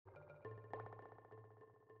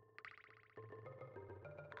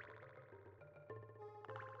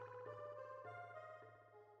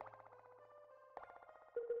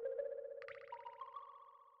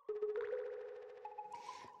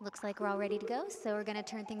Looks like we're all ready to go, so we're gonna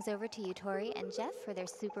turn things over to Yutori and Geoff for their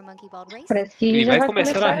Super Monkey Ball race. Parece que E já vai vai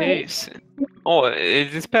começar começar a race. Oh,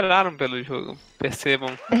 eles esperaram pelo jogo, percebam.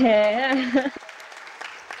 É.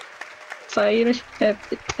 Saíram,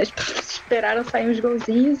 esperaram sair uns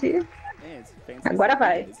golzinhos e agora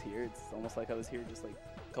vai. It's almost like I was here just like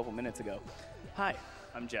a couple minutes ago. Hi,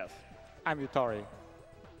 I'm Geoff. I'm Yutori.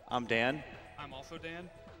 I'm Dan. I'm also Dan.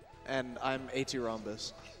 And I'm AT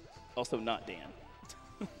Rhombus. Also not Dan.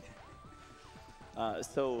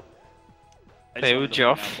 So, É o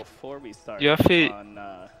Geoff. Geoff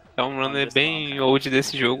é um runner bem old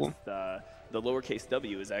desse jogo. The lowercase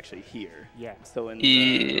w is actually here. Yeah. So in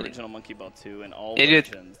E the original Monkey Ball 2 and all ele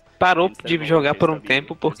versions, parou instead de of jogar por um lowercase w,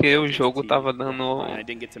 tempo porque there's o lowercase jogo t. tava dando... And I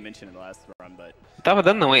didn't get to mention in the last run, but Tava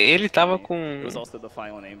dando não, ele tava com it was also the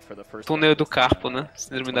final name for the first túnel one, do carpo, né?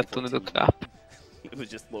 Síndrome da túnel do carpo. It was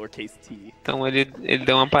just lowercase t. Então ele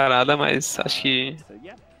deu uma parada, mas acho que So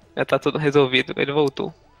yeah, já tá tudo resolvido, ele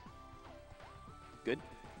voltou. good.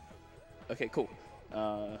 Okay, cool.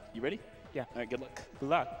 You ready? Yeah. All right, good luck. Good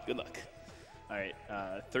luck. Good luck. All right,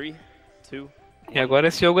 3, 2. E agora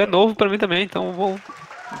esse jogo é novo pra mim também, então vou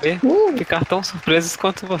ver, ficar tão surpresos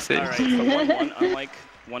quanto vocês. All right, so 1-1, unlike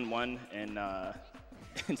 1-1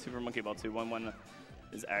 in Super Monkey Ball 2, 1-1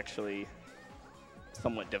 is actually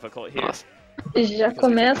somewhat difficult here. Nossa. Já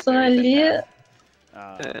começam ali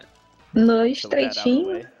no So with that out of the estreitinho.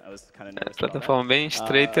 way, I was kind of nervous about Plataforma bem that.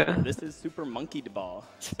 estreita, This is Super Monkey Ball.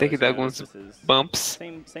 você tem que dar alguns This is bumps.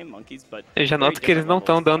 same monkeys, but Eu já very noto que eles não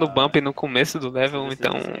estão different dando levels. bump no começo do level, This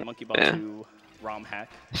então is a Monkey Ball 2 ROM hack,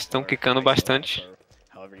 estão or quicando racial bastante. hack,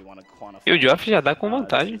 or however you wanna quantify E o it. Geoff já dá com This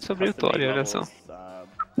vantagem is sobre o custom Yutori, made olha só. levels.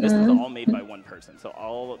 This is all made by one person. So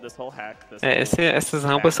this whole hack, this whole Essas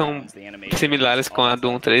rampas são backgrounds, the animations, similares com a do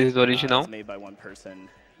 1.3 do original. is made by one person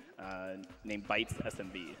named Bytes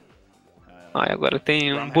SMB. Ah, e agora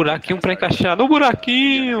tem um buraquinho pra encaixar. No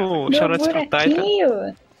buraquinho! No Shoutouts pro Taita.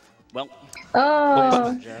 buraquinho. Well,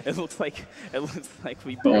 Oh, it looks like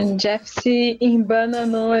we both. Geoff se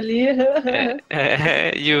embananou ali.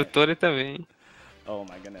 E o Tori também. Oh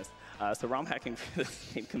my goodness. So ROM hacking for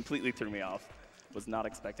this game completely threw me off. Was not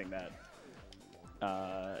expecting that.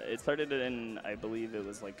 It started in, I believe it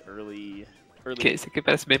was like early Que esse aqui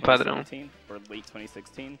parece bem padrão. 2017 or late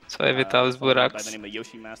 2016. Só evitar os By buracos. the name of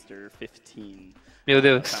Yoshimaster 15. Meu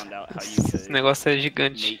Deus, Found out how you esse could negócio é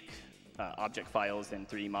gigante. make object files in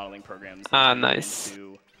 3D modeling programs. Ah, and turn them nice.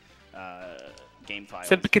 into, game files.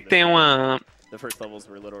 Sempre que So tem the first levels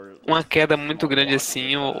were little, uma queda muito grande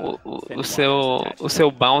assim, o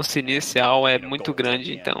seu bounce inicial é muito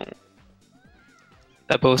grande, então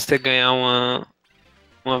dá pra você ganhar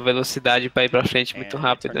uma velocidade pra ir pra frente muito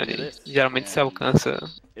rápida e geralmente você alcança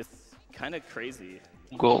it's kind of crazy.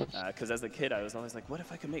 o gol. Because as a kid, I was always like, what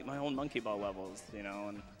if I could make my own Monkey Ball levels, you know?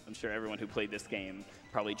 And I'm sure everyone who played this game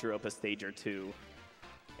probably drew up a stage or two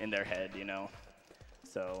in their head, you know?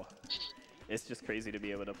 So it's just crazy to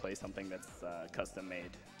be able to play something that's custom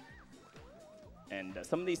made. And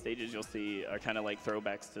some of these stages you'll see are kind of like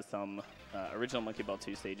throwbacks to some original Monkey Ball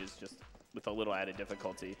 2 stages, just with a little added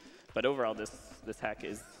difficulty. But overall, this hack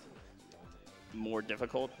is more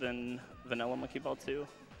difficult than vanilla Monkey Ball 2.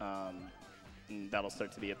 And that'll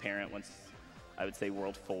start to be apparent once, I would say,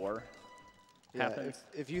 World 4 happens.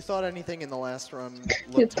 If you thought anything in the last run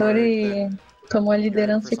looked hard, Yutori tomou a then you're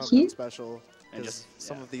in for liderança something aqui. special, And because just-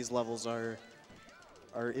 some yeah. of these levels are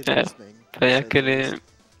interesting. Tem aquele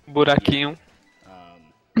buraquinho.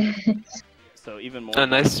 So even more, A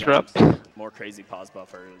nice drop. more crazy pause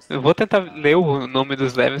buffers. Eu vou tentar ler o nome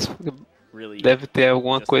dos levels, porque Really, deve ter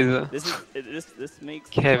alguma just- coisa this makes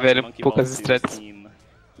que revele Monkey poucas Ball 2 strats. seem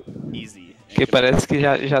easy. Que parece que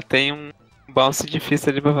já tem um bounce difícil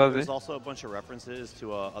ali pra fazer. There's also a bunch of references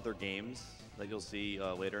to other games that you'll see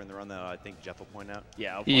later in the run that I think Geoff will point out.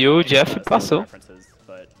 Yeah, I'll E point o out, Geoff some passou. references,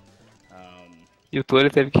 but, E o Tori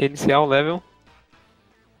teve que reiniciar o level.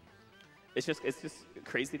 it's just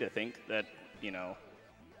crazy to think that, you know,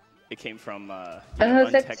 it came from A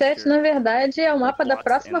 77, na verdade, é o mapa da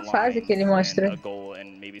próxima fase que ele mostra. A goal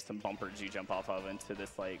and maybe some bumpers you jump off of into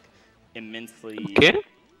this like immensely O quê?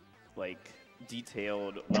 like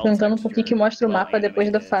detailed. Tô contando um pouquinho que mostra o mapa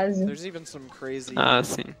depois da fase. There's even some crazy, Ah,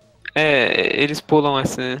 sim. Eles pulam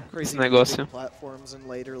esse crazy negócio. moving platforms in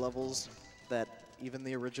later levels that even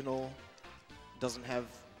the original doesn't have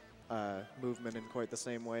movement in quite the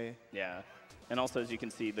same way. Yeah, and also as you can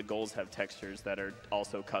see, the goals have textures that are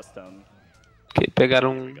also custom. Que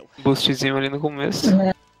pegaram um boostzinho ali no começo.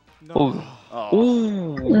 Oh,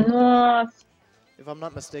 Nossa, If I'm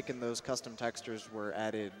not mistaken, those custom textures were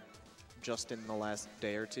added just in the last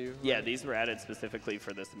day or two. yeah, these were added specifically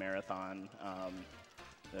for this marathon.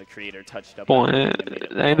 the creator touched up. Bom, everything and made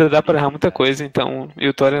it ainda dá pra errar more muita fast. coisa, então o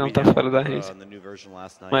Yutori não tá fora da race. On the new version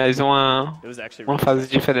last night. Mas uma It was actually fase really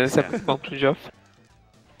de diferença é muito bom pro Geoff.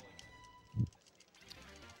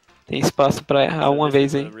 Tem espaço pra errar So uma this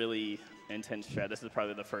vez, is a hein? really intense strat. This is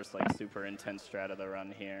probably the first like super intense strat of the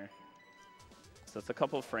run here. So it's a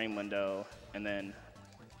couple frame window and then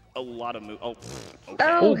a lot of move. Oh, okay.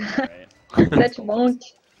 Oh. Right. Set bonk.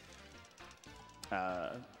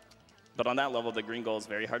 But on that level, the green goal is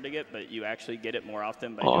very hard to get, but you actually get it more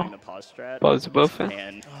often by Oh. doing the pause strat Pause buffer.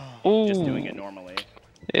 and just doing it normally.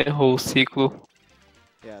 Errou o ciclo.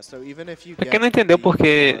 Yeah, so even if you Pra quem não entendeu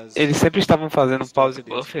porque eles sempre estavam fazendo pause Started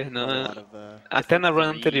buffer using probably a na, lot of, até na run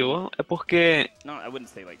anterior, é porque No, I wouldn't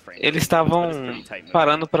say like frame eles rate, but estavam it's pretty tight movement.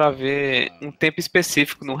 parando pra ver um tempo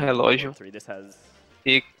específico no relógio. This has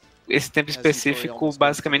E esse tempo específico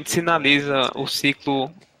basicamente sinaliza o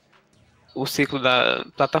ciclo da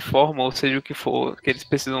plataforma, ou seja o que for, que eles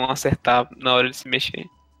precisam acertar na hora de se mexer.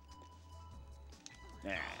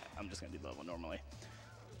 I'm just gonna do level normally.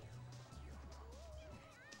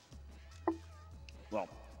 Well,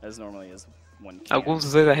 as normally as one can. Alguns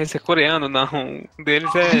dos erros é coreano, não. Um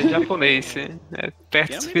deles é japonês. É perto o Yeah, maybe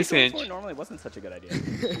going for suficiente. it normally wasn't such a good idea.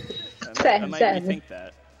 I Serve, might serve. rethink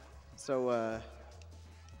that. So,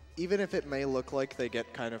 even if it may look like they get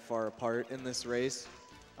kind of far apart in this race,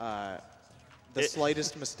 the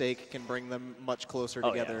slightest mistake can bring them much closer Oh,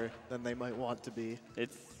 together than they might want to be.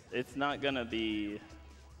 It's not gonna be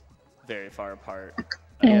very far apart.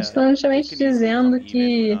 Estão justamente dizendo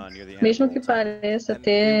que, mesmo que pareça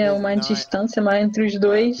ter uma distância maior entre os Be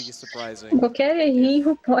dois, surprising. qualquer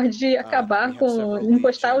errinho pode acabar com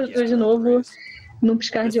encostar os dois de novo num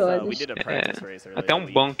piscar de We olhos. did a practice race earlier Até um in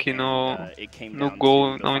the bonk week, no- and, it came no down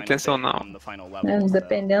gol to the não final bit intencional. on the final level, so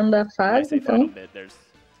Dependendo da when I fase, say final então. bit, it's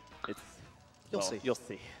You'll see. You'll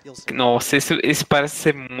see. You'll see. Nossa, esse parece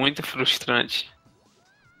ser muito frustrante.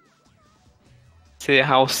 Você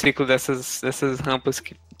errar o ciclo dessas rampas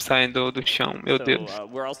que saem do chão, meu So Deus.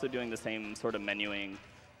 we're also doing the same sort of menuing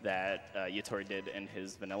that Yutori did in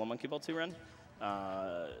his vanilla Monkey Ball 2 run.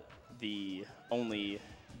 The only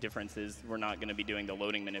difference is we're not going to be doing the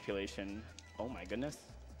loading manipulation. Oh my goodness.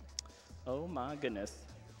 Oh my goodness.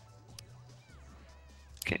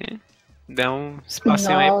 Ok. Dá um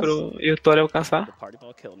espacinho aí pro Yutori alcançar. The party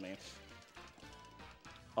ball killed me.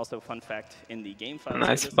 Also, fun fact, in the game files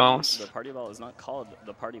Nice for this one, bounce. the party ball is not called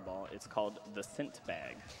the party ball, it's called the scent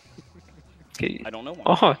bag. Ok. I don't know why.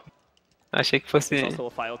 Oh, achei que fosse There's also a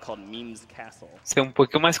file called Memes Castle. ser um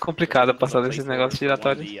pouquinho mais complicado passar desses negócios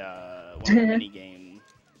giratórios. One of the minigame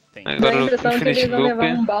things. Dá a Agora o impressão que Infinite eles vão levar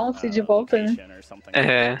um Loop. bounce de volta, né? Location or something like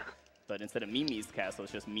É. that. But instead of Mimi's Castle,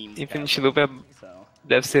 it's just Memes Infinite Castle. Loop So,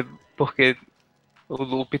 deve ser porque o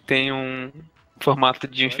loop tem um formato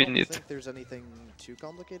de So I don't infinito. think there's anything too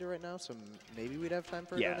complicated right now, so maybe we'd have time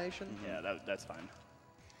for a yeah, donation. yeah, that's fine.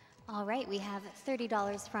 All right, we have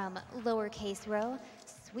 $30 from Lowercase Row.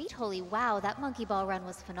 Sweet holy wow, that monkey ball run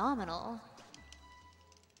was phenomenal.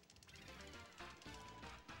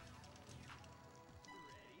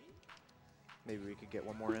 Maybe we could get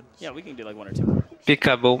one more in. Yeah, we can do like one or two more.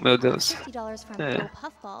 Picaboo, meu Deus. $50 from É. Go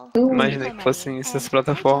Puffball. Imaginei que fossem essas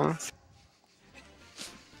plataformas.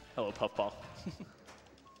 Hello, Puffball.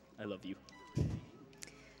 I love you.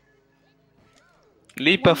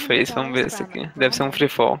 Leap of Faith, vamos ver esse aqui. Deve ser um free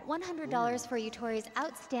fall. $100 for Yutori's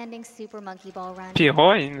outstanding Super Monkey Ball run.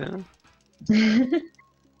 Pior ainda.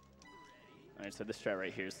 Alright, so this strat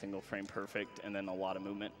right here is single frame perfect and then a lot of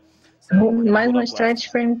movement. So we're gonna Mais hold uma up strat left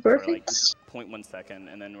frame for, like, perfect. 0.1 second,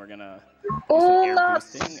 and then we're gonna Oh, air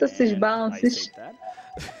nossa, boosting, esses and I bounces. saved that.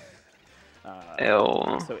 É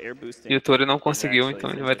o So air boosting Yutori não is conseguiu, actually então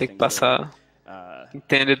ele vai ter que interesting. So, passar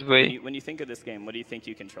intended way. when you think of this game, what do you think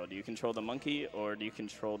you control? Do you control the monkey or do you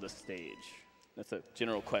control the stage? That's a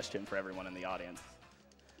general question for everyone in the audience.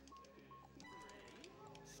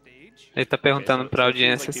 Ele tá perguntando pra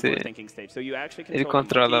audiência se ele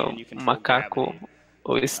controla o macaco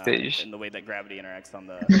ou o stage. and the way that gravity interacts on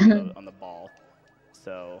the on the ball.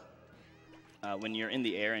 So when you're in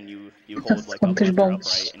the air and you hold like up left or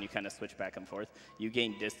upright and you kind of switch back and forth, you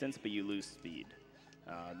gain distance but you lose speed.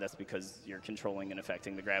 That's because you're controlling and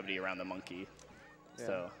affecting the gravity around the monkey.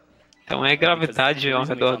 So Então é gravidade ao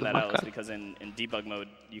reason we redor found do that out is macaco. because in debug mode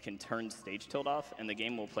you can turn stage tilt off and the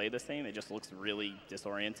game will play the same. It just looks really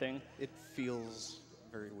disorienting. It feels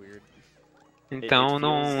very weird. Então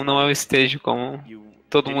não é o stage como You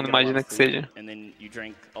todo didn't mundo get a lot imagina of que sleep, seja. And then you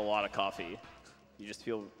drink a lot of coffee. You just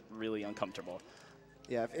feel really uncomfortable.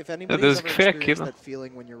 Yeah, if Meu anybody's Deus, o ever que foi experienced aquilo? that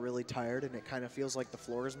feeling when you're really tired and it kind of feels like the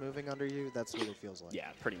floor is moving under you, that's what it feels like.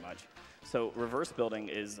 Yeah, pretty much. So reverse building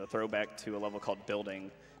is a throwback to a level called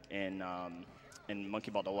building in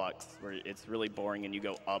Monkey Ball Deluxe, where it's really boring and you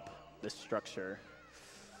go up the structure.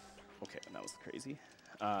 Okay, that was crazy.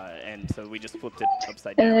 And so we just flipped it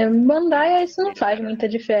upside down. Bandaia, isso não made it faz better. muita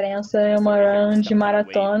diferença em So uma right here, we're run just de gonna kinda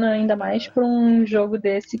wait. maratona, ainda mais para um jogo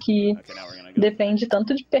desse que Okay, now we're gonna go. depende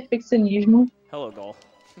tanto de perfeccionismo. Hello, goal.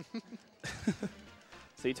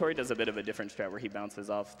 So Yutori does a bit of a different strat where he bounces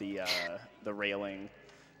off the railing,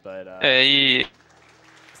 but E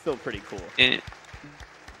still pretty cool.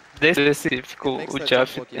 desse ficou Makes o that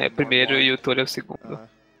Geoff jump look é even o primeiro more e o wide. Yutori é o segundo.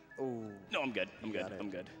 Ooh. No, I'm good. I'm good. got it. I'm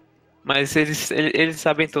good. Mas eles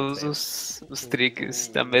sabem todos os tricks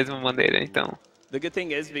da mesma maneira, então. The good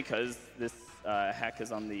thing is because this hack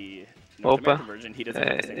is on the North Opa, American version, he doesn't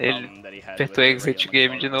have the same ele problem that he had with apertou the exit regular game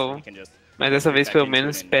Monkey de Ball run, so novo. he can just Mas dessa get vez back pelo into it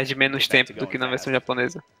menos and perde menos get back tempo to do que going na versão fast.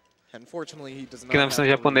 japonesa. Unfortunately, he does not Porque na have versão to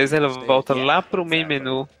japonesa leave ela the stage. volta Yeah, lá pro main exactly.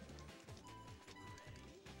 menu.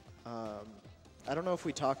 I don't know if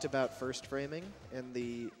we talked about first framing in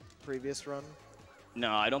the previous run.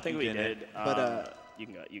 No, I don't think we didn't. did. But, you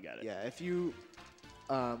can go. You got it. Yeah, if you,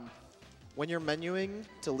 when you're menuing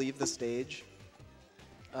to leave the stage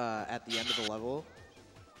at the end of the level,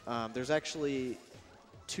 there's actually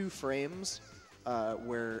 2 frames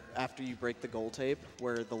where after you break the goal tape,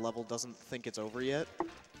 where the level doesn't think it's over yet.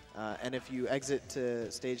 And if you exit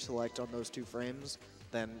to stage select on those 2 frames,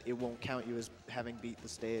 then it won't count you as having beat the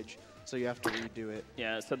stage. So you have to redo it.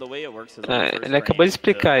 Yeah, so the way it works is on the first Ele acabou de frame,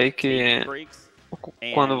 explicar the aí que tape breaks,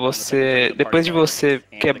 and quando on the second frame, você, the depois de part você starts,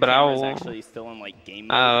 and the quebrar camera is actually still in, like, game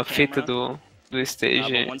a mode fita camera. do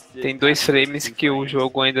stage, But once it tem 2 passes those frames 2 que o frames,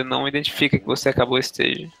 jogo ainda não identifica que você acabou o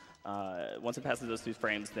stage. Once it passes those 2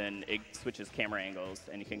 frames, then it switches camera angles,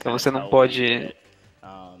 and you can Então kind você of não tell pode when you did it.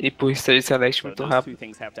 ir por stage select So muito those 2 rápido.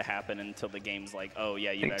 things have to happen until the game's like, oh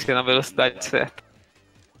yeah, Tem you've que ser na actually beaten the velocidade level. certa.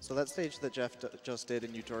 So that stage that Geoff just did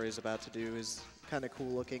and Yutori is about to do is kind of cool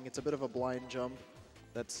looking. It's a bit of a blind jump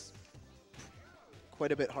that's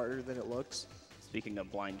quite a bit harder than it looks. Speaking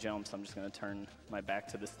of blind jumps, I'm just going to turn my back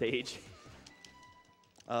to the stage.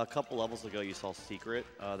 A couple levels ago, you saw Secret.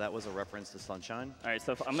 That was a reference to Sunshine. All right,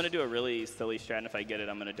 so if I'm going to do a really silly strat, and if I get it,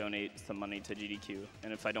 I'm going to donate some money to GDQ.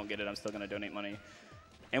 And if I don't get it, I'm still going to donate money.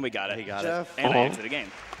 And we got it. He got Geoff. it. And I exit the game.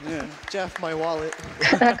 Geoff, my wallet.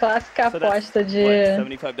 A clássica So that's, aposta de what,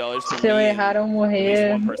 $75 for se eu me errar ou and morrer, at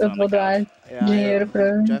least one person eu on vou the doar couch. Yeah, dinheiro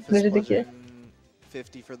para Geoff is GDQ. pledging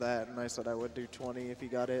 50 for that, and I said I would do 20 if he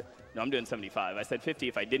got it. No, I'm doing 75. I said 50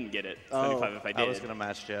 if I didn't get it, Oh, 75 if I I did. was going to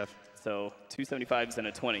match Geoff. So 2 75s and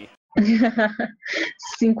a 20.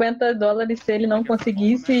 $50 se ele não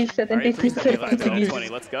conseguisse e All right, 3 75 se ele 75s and a conseguisse. 20.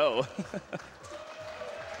 Let's go.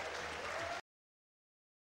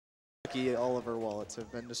 Lucky all of our wallets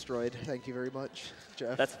have been destroyed. Thank you very much,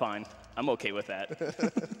 Geoff. That's fine. I'm okay with that.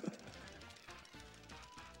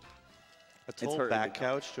 I told hurt.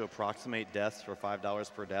 Backcouch to approximate deaths for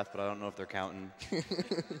 $5 per death, but I don't know if they're counting.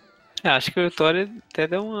 Acho que o Yutori até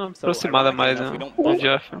deu uma So aproximada ironically mais enough, we no don't no buffer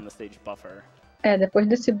Geoff. on the stage buffer. Depois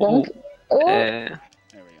desse bom... Oh, É,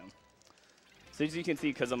 There we go. So as you can see,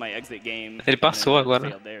 because of my exit game, Ele passou and then agora.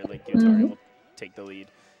 failed there, like Yutori will take the lead.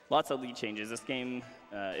 Lots of lead changes. This game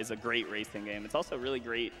is a great racing game. It's also a really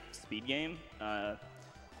great speed game. I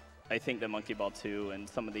think the Monkey Ball 2 and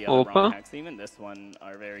some of the other Opa. ROM hacks, even this one,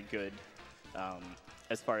 are very good.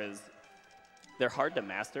 As far as they're hard to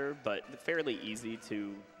master, but fairly easy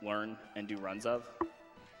to learn and do runs of.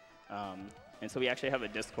 And so we actually have a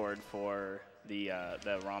Discord for the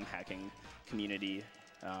ROM hacking community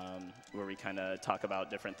where we kind of talk about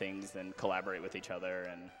different things and collaborate with each other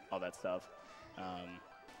and all that stuff.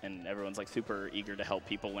 And everyone's like super eager to help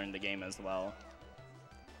people learn the game as well.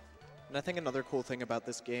 And I think another cool thing about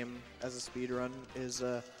this game as a speedrun is,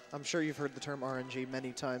 I'm sure you've heard the term RNG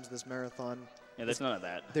many times this marathon. Yeah, there's none of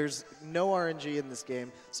that. There's no RNG in this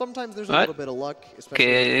game. Sometimes there's a What? little bit of luck, porque especially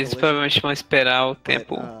with eles collision, provavelmente vão esperar o but,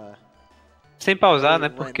 tempo sem pausar, né?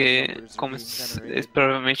 random Porque numbers are como being eles generated.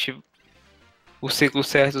 provavelmente o ciclo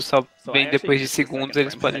certo só So I vem actually depois de missed the segundos, second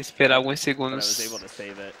eles frame podem that esperar time, alguns but I was segundos able to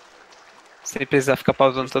save it. sem precisar ficar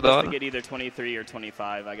pausando You're toda supposed hora. to get either 23 or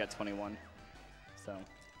 25. I got 21. So,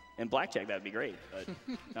 in blackjack that'd be great, but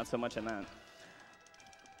not so much in that.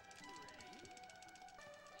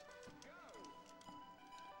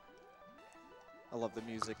 I love the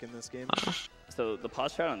music in this game. So the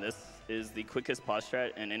pause strat on this is the quickest pause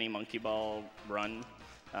strat in any Monkey Ball run.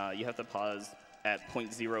 You have to pause at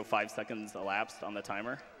 0.05 seconds elapsed on the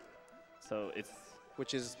timer. So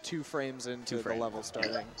which is 2 frames into the level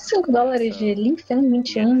starting. $5 de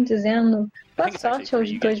Linfen21 dizendo boa sorte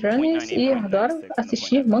aos dois runners e adoro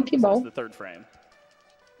assistir Monkey Ball.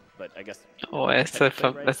 Oh, essa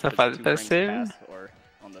fase parece ser...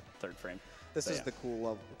 This is the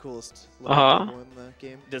coolest level in the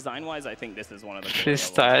game. Design-wise, I think this is one of the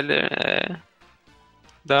freestyler,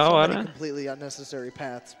 da So hora. many completely unnecessary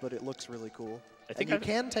paths, but it looks really cool. And you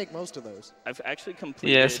can take most of those. I've actually E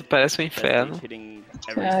completed essa parece um inferno. hitting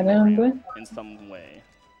every Caramba. single ramp in some way.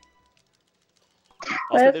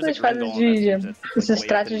 Parece as fases de... Esses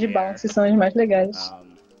tratos de bounce são as mais legais.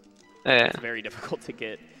 It's very difficult to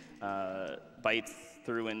get bites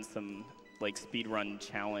through in some like speedrun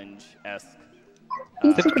challenge-esque.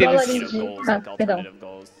 Sempre que eles,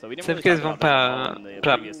 Sempre que eles vão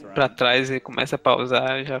pra trás e começa a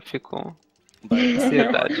pausar, eu já fico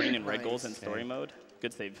ansiedade. Green and red goals in story mode.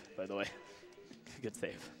 Good save, by the way. Good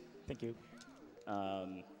save. Thank you.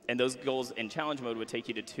 And those goals in challenge mode would take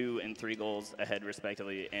you to 2 and 3 goals ahead,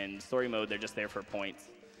 respectively. In story mode, they're just there for points.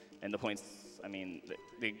 And the points, I mean,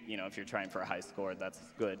 you know, if you're trying for a high score, that's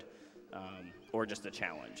good. Or just a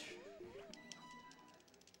challenge.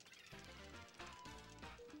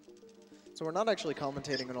 So we're not actually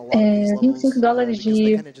commentating on a lot of these levels $25 because they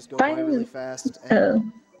de kind of just go by really fast and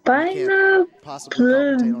we Paina can't possibly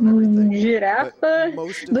commentate on everything. Girafa But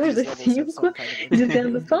most of these levels have 225 some kind of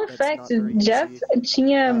dizendo interface fun that's fact, not very Geoff easy.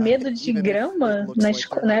 tinha medo de Even if grama it looks like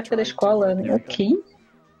they're na not época da trying to escola. learn everything. Ok.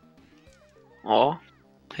 Ó,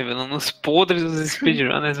 revelando os podres dos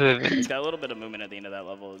speedrunners do evento. It's got a little bit of movement at the end of that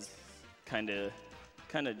level. Is kind of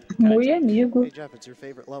Muito amigo. Hey Geoff, it's your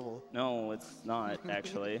favorite level. No, it's not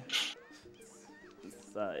actually.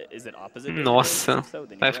 Is it opposite? Nossa,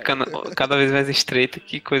 vai ficando cada vez mais estreito,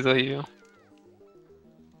 que coisa horrível.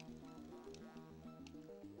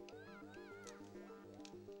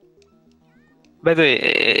 By the way,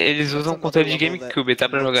 eles usam controle de GameCube, tá,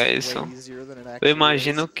 pra jogar isso. Eu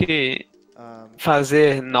imagino que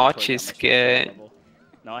fazer notches, que é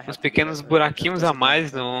uns pequenos buraquinhos a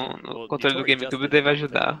mais no controle do GameCube, deve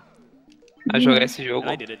ajudar a jogar esse jogo.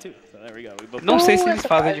 Não sei se eles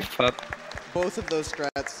fazem de fato,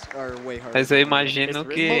 mas eu imagino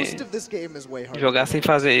que jogar sem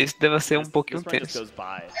fazer isso deve ser um pouquinho tenso.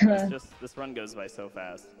 This run goes by so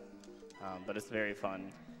fast, but it's very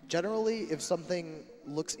fun. Generally, if something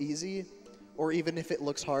looks easy, or even if it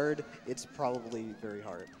looks hard, it's probably very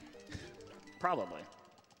hard. Probably.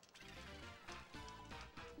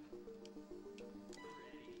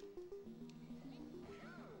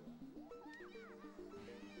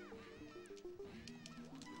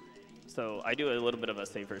 So I do a little bit of a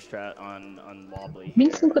safer strat on Wobbly.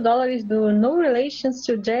 $25 do No Relations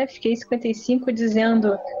to Geoff K55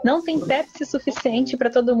 dizendo não tem Pepsi suficiente para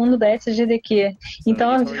todo mundo da SGDQ.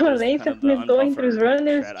 Então a violência aumentou entre os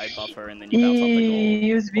runners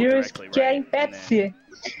e os viewers que querem Pepsi.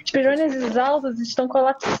 Os speedrunners altos estão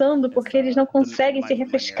colapsando porque eles não conseguem se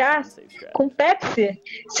refrescar com Pepsi.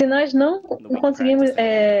 Se nós não conseguimos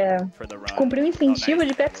cumprir o incentivo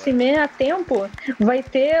de Pepsi Man a tempo, vai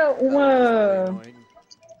ter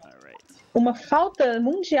uma falta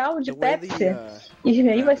mundial de Pepsi. E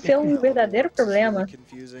aí vai ser um verdadeiro problema.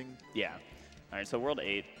 Yeah. Alright, so World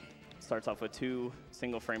 8 starts off with 2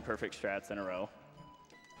 single frame perfect strats in a row.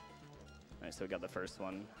 Alright, so we got the first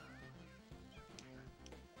one.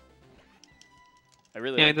 Eu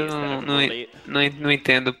ainda não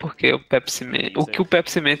entendo porque o Pepsi Man, o que o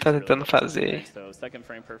Pepsi Man tá tentando fazer.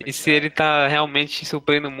 E se ele tá realmente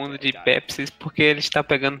suprindo o mundo de Pepsis, porque ele está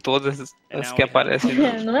pegando todas as que aparecem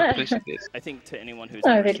no não é?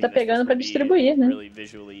 Ele tá pegando pra distribuir, né?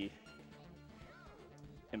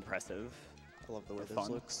 Impressive. I love the way this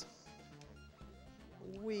looks.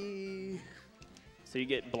 So you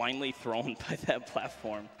get blindly thrown by that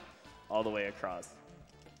platform all the way across.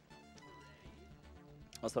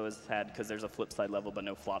 Also, it's sad because there's a flip side level, but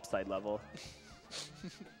no flop side level.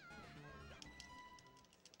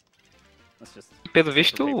 Pelo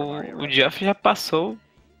visto, o Geoff já passou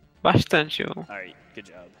bastante.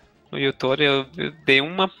 O Yutori, eu dei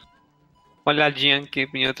uma olhadinha aqui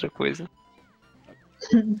em outra coisa.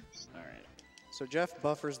 So Geoff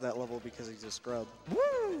buffers that level because he's a scrub.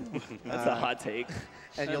 That's a hot take.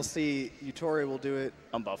 And you'll see Yutori will do it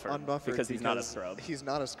unbuffered because he's not a scrub. He's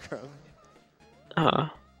not a scrub.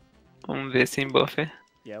 Vamos ver sem buffer.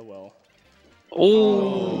 Yeah, well.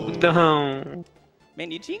 Oh, não.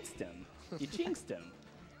 Man, you jinxed him. You jinxed him.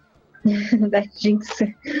 That jinx.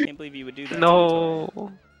 I can't believe you would do that.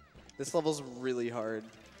 No. This level's really hard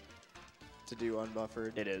to do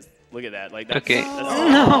unbuffered. It is. Look at that. Like that's, Okay.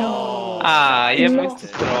 That's No. Ah, é muito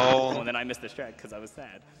troll. And then I missed the strat because I was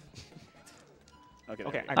sad. Okay.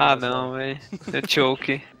 Okay, there. Ah, não, velho. É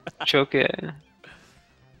choke. Choke é.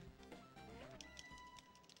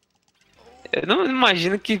 Eu não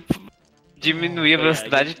imagino que diminuir a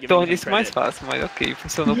velocidade torne isso mais fácil, mas ok,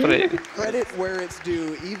 funcionou pra ele. Credit where it's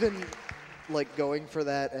due. Even like going for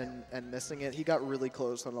that and missing it, he got really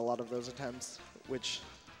close on a lot of those attempts, which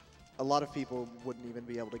a lot of people wouldn't even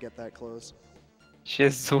be able to get that close.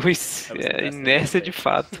 Jesus, é inércia de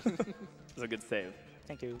fato. It's a good save.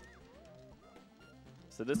 Thank you.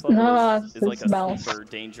 So this level Nossa, is like esse a bounce. super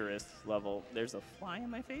dangerous level. There's a fly in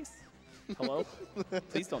my face? Hello?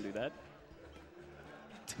 Please don't do that.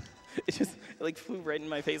 It just like flew right in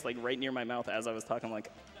my face, like right near my mouth as I was talking. I'm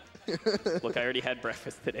like, look, I already had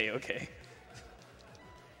breakfast today, okay.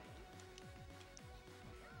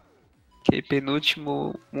 Ok,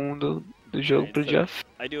 penúltimo mundo do jogo pro Geoff.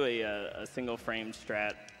 I do a single frame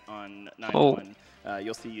strat on 9-1.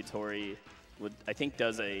 You'll see Yutori I think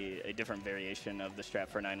does a different variation of the strat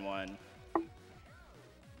for 9-1.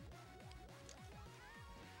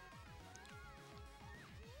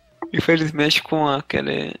 Infelizmente com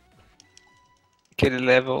aquele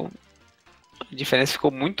level, a diferença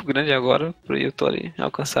ficou muito grande agora pro Yutori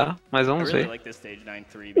alcançar, mas I vamos really ver. like this stage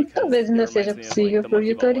 9-3 because Talvez ainda it seja reminds me of, possível like, the pro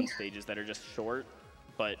Monkey Ball Yutori. 1 stages that are just short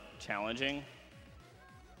but challenging.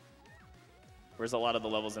 Whereas a lot of the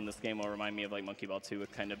levels in this game will remind me of like Monkey Ball 2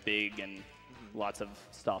 with kind of big and lots of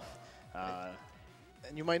stuff.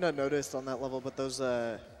 And you might not notice on that level, but those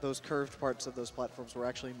curved parts of those platforms were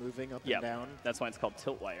actually moving up and down. That's why it's called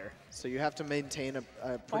tilt wire. So you have to maintain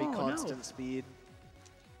a pretty constant speed.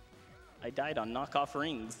 I died on knockoff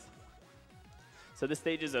rings. So this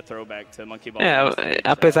stage is a throwback to Monkey Ball.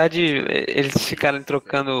 Apesar de eles ficarem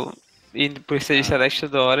trocando, indo pro stage select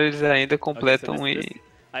toda hora, eles ainda completam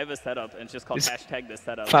I have a setup, and it's just called hashtag the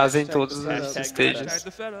setup. Fazem Hashtag todos the os setup. stages.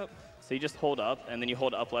 So you just hold up, and then you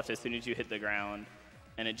hold up left as soon as you hit the ground.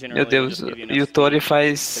 And it Meu generally will Deus, just give you o enough Yutori speed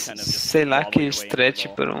faz, to kind of just sei lá wobble que your way into the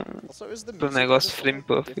stretch ball. Also, is the pro music negócio in this frame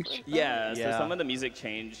level perfect. different? Yeah, so Yeah. some of the music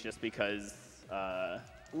changed just because.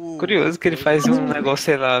 Curioso que ele faz um negócio,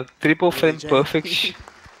 sei lá, triple frame perfect,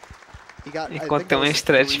 He got, I enquanto think tem that was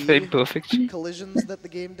stretch 3 frame perfect. collisions that the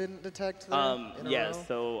game didn't detect there in a Yeah, row.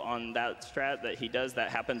 so on that strat that he does,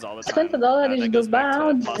 that happens all the time. $50 That do goes back to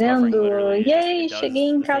Bao pause buffering, dizendo: literally. Yay, It does cheguei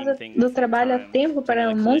em the same casa thing do the same trabalho a time. tempo para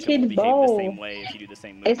Generally, Monkey collision will behave the Ball. same way if you do the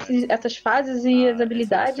same movement. Essas fases e as And so the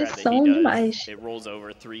habilidades strat that he são does, demais. It rolls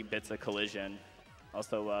over 3 bits of collision.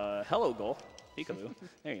 Also, hello goal, peekaboo.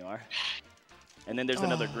 There you are. And then there's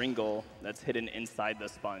another green goal that's hidden inside the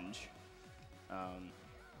sponge.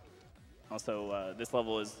 Also, this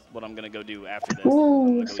level is what I'm gonna go do after this. I'm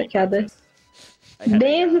gonna go eat sacada. breakfast. I had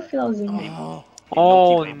Bem no a finalzinho.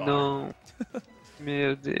 Oh, milky bar. não.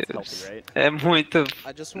 Meu Deus. healthy, right? É muito.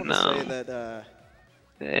 I just want to say Não.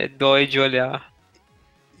 that Dói de olhar.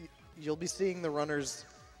 you'll be seeing the runners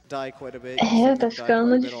die quite a bit. Tá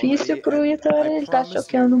ficando difícil pro Yutori, ele tá choqueando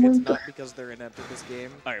choqueando muito. Not because they're inept at this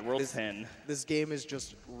game. All right, world 10. This game is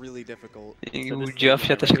just really difficult. E So o this Geoff is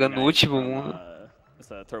já tá chegando no recognized último from, mundo.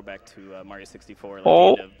 It's a throwback to Mario 64, like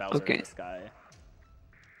Oh, the end of Bowser okay. in the Sky.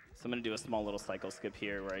 So I'm gonna do a small little cycle skip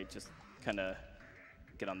here where I just kind of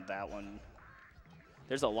get on that one.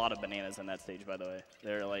 There's a lot of bananas in that stage, by the way.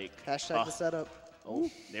 They're like Hashtag the setup. Oh,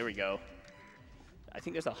 there we go. I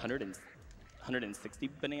think there's 160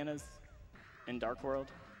 bananas in Dark World,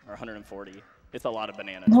 or 140. It's a lot of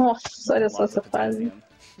bananas. Nossa, olha só Lots essa of fase. potassium.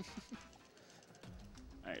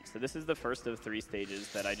 All right, so this is the first of 3 stages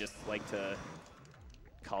that I just like to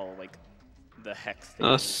call like the hex stages.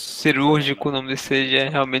 Nossa, cirúrgico o nome desse stage, é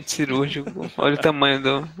realmente cirúrgico. Olha o tamanho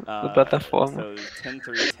da plataforma. So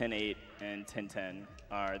 10-3, 10-8, and 10-10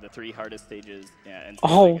 are the 3 hardest stages. Yeah, and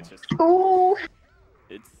Oh. it's just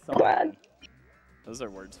it's Quad. something. Those are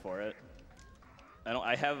words for it.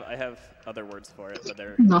 I have other words for it, but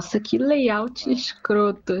they're Nossa, que layout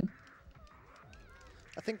escroto.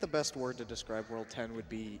 I think the best word to describe World 10 would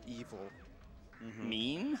be evil.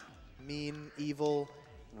 mean. Mean, evil,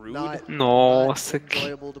 Rude? not Nossa, not que.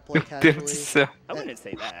 enjoyable to play Meu Deus do casually. céu. I wouldn't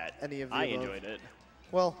say that. Any of the I above. enjoyed it.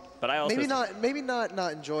 Well, But I also maybe not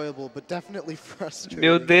enjoyable, but definitely frustrating.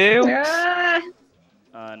 Meu Deus. Ah,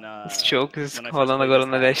 on Os chokes when I first rolando played agora this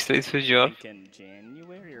no lap, LS3 pro I Geoff. think in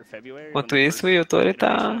January or February. Enquanto when the isso, o first Yutori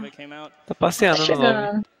iteration of it came out, tá passeando no lobby.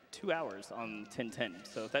 chegando. 2 hours on 1010.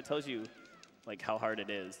 So if that tells you like how hard it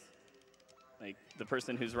is, like the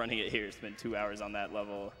person who's running it here spent 2 hours on that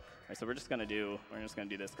level. All right, so we're just gonna do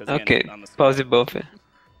this because Ok, on the pause screen, buffer.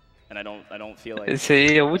 and I don't feel like Esse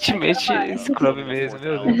aí é o Ultimate Scrub mesmo,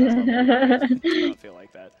 meu Deus. I don't feel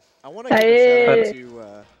like that. I want to give a shout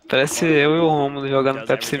out Parece eu e o Romulo jogando Does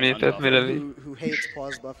Pepsi Man everything pela primeira unbuffered. vez. who hates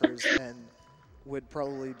pause buffers and would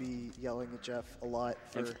probably be yelling at Geoff a lot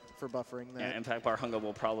for buffering that. Yeah, in fact, Barhunga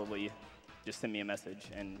will probably just send me a message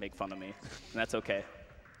and make fun of me. And that's okay.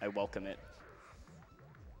 I welcome it.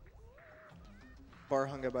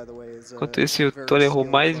 Barhunga, by the way, is Enquanto isso, o Yutori errou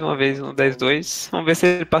mais uma vez no 10-2. Vamos ver se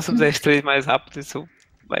ele passa no 10-3 mais rápido. Isso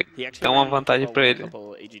vai dar uma vantagem pra ele.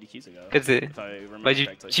 Quer dizer, vai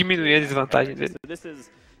diminuir a desvantagem dele.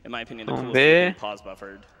 Vamos ver.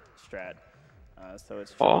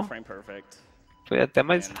 Ó, foi até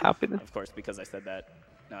mais rápido.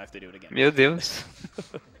 Meu Deus.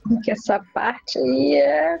 Que essa parte aí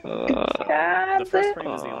é complicada.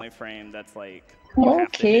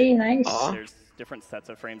 Ok, nice. Different sets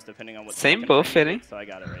of frames depending on what sem buffer, hein? So I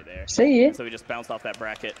got it right there. Isso aí. So we just bounced off that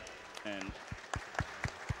bracket and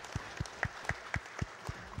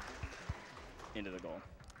into the goal.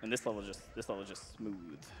 And this level is just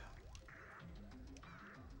smooth.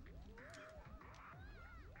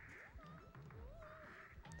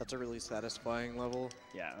 That's a really satisfying level.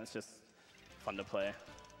 Yeah, it's just fun to play.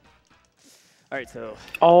 All right, so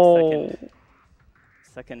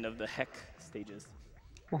second of the heck stages.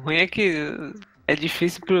 O ruim é que é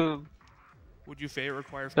difícil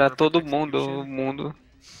pra todo mundo, o mundo.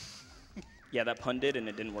 Yeah, that pun did and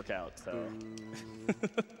it didn't work out, so.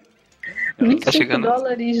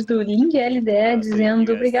 $25 do Ling LDE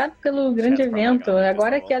dizendo obrigado pelo grande evento.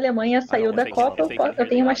 Agora que a Alemanha saiu da Copa, eu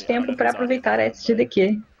tenho mais tempo para aproveitar a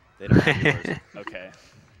SGDQ. Okay.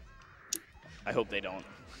 I hope they don't.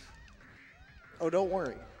 Oh, don't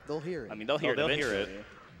worry. They'll hear it. I mean, they'll hear it.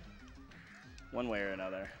 One way or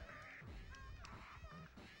another.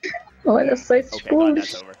 Olha só esses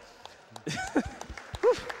pulos.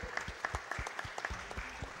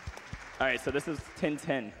 All right, so this is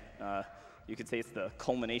 10-10. You could say it's the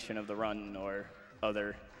culmination of the run or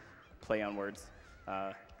other play on words.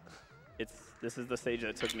 This is the stage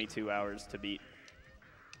that took me 2 hours to beat.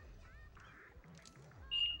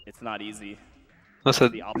 It's not easy. Nossa,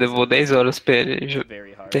 levou 10 horas pra ele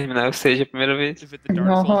terminar o stage a primeira vez.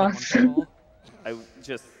 Nossa.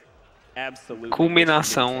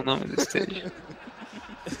 Culminação o nome do stage.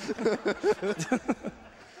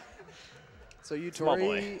 So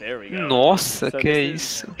Yutori... Nossa, que é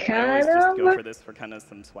isso? Caramba! Go for this for kind of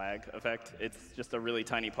some swag effect. It's just a really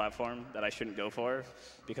tiny platform that I shouldn't go for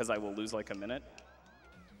because I will lose like a minute.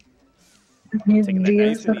 Meu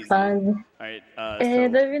Deus, essa fase.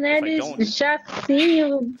 Davi Neres, já sim,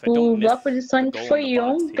 o bloco de Sonic foi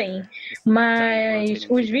ontem, mas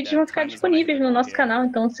os vídeos vão ficar disponíveis no nosso canal,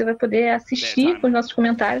 então você vai poder assistir com os nossos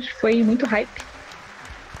comentários, foi muito hype.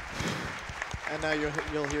 And now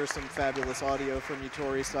you'll hear some fabulous audio from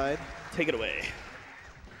Yutori's side. Take it away.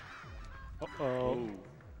 Uh-oh.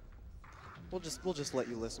 We'll just let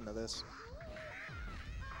you listen to this.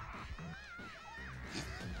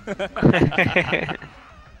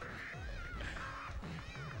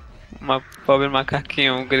 Uma pobre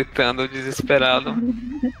macaquinho gritando desesperado.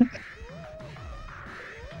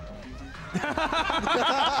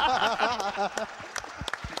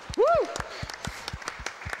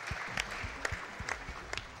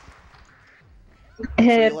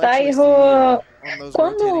 Tyro,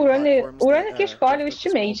 quando o runner que escolhe o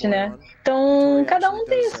estimate, né? Então, cada um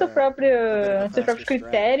tem seus próprios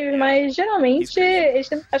critérios, mas geralmente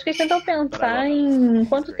acho que eles tentam pensar em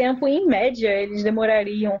quanto tempo, em média, eles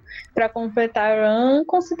demorariam para completar a run,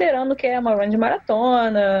 considerando que é uma run de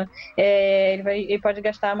maratona, ele pode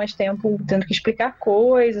gastar mais tempo tendo que explicar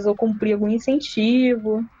coisas ou cumprir algum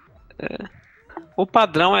incentivo. O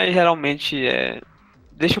padrão geralmente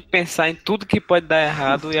deixa eu pensar em tudo que pode dar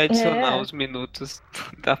errado e adicionar os minutos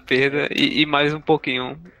da perda e mais um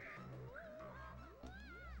pouquinho.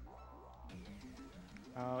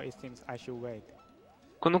 It seems I should wait.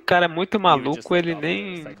 Quando o cara é muito maluco, ele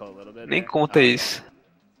nem conta isso.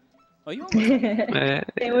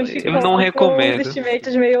 Eu não recomendo. Os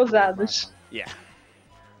estimates meio ousados.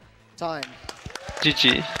 Time.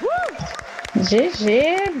 GG.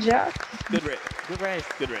 GG, Geoff. Good race. Good race.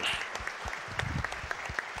 Good race.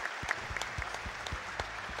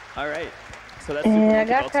 All right. So that's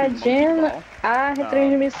HKGen, a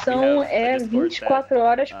retransmissão é 24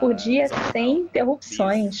 horas por dia sem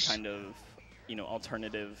interrupções. Kind of,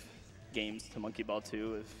 alternative games to Monkey Ball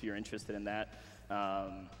 2 if you're interested in that.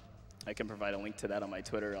 I can provide a link to that on my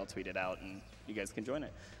Twitter. I'll tweet it out and you guys can join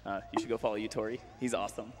it. You should go follow Yutori. He's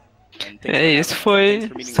awesome. Esse foi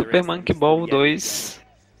Super Monkey Ball 2.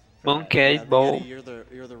 Monkey Ball. You're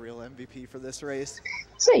the real MVP for this race.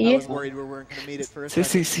 Isso aí. I was worried we weren't going to meet it for a Não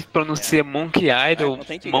sei se pronuncia Monkey Idol,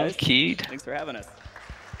 Monkey. Thanks for having us.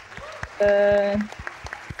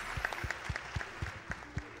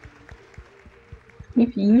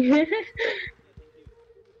 Enfim.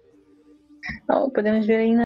 Ó, podemos ver aí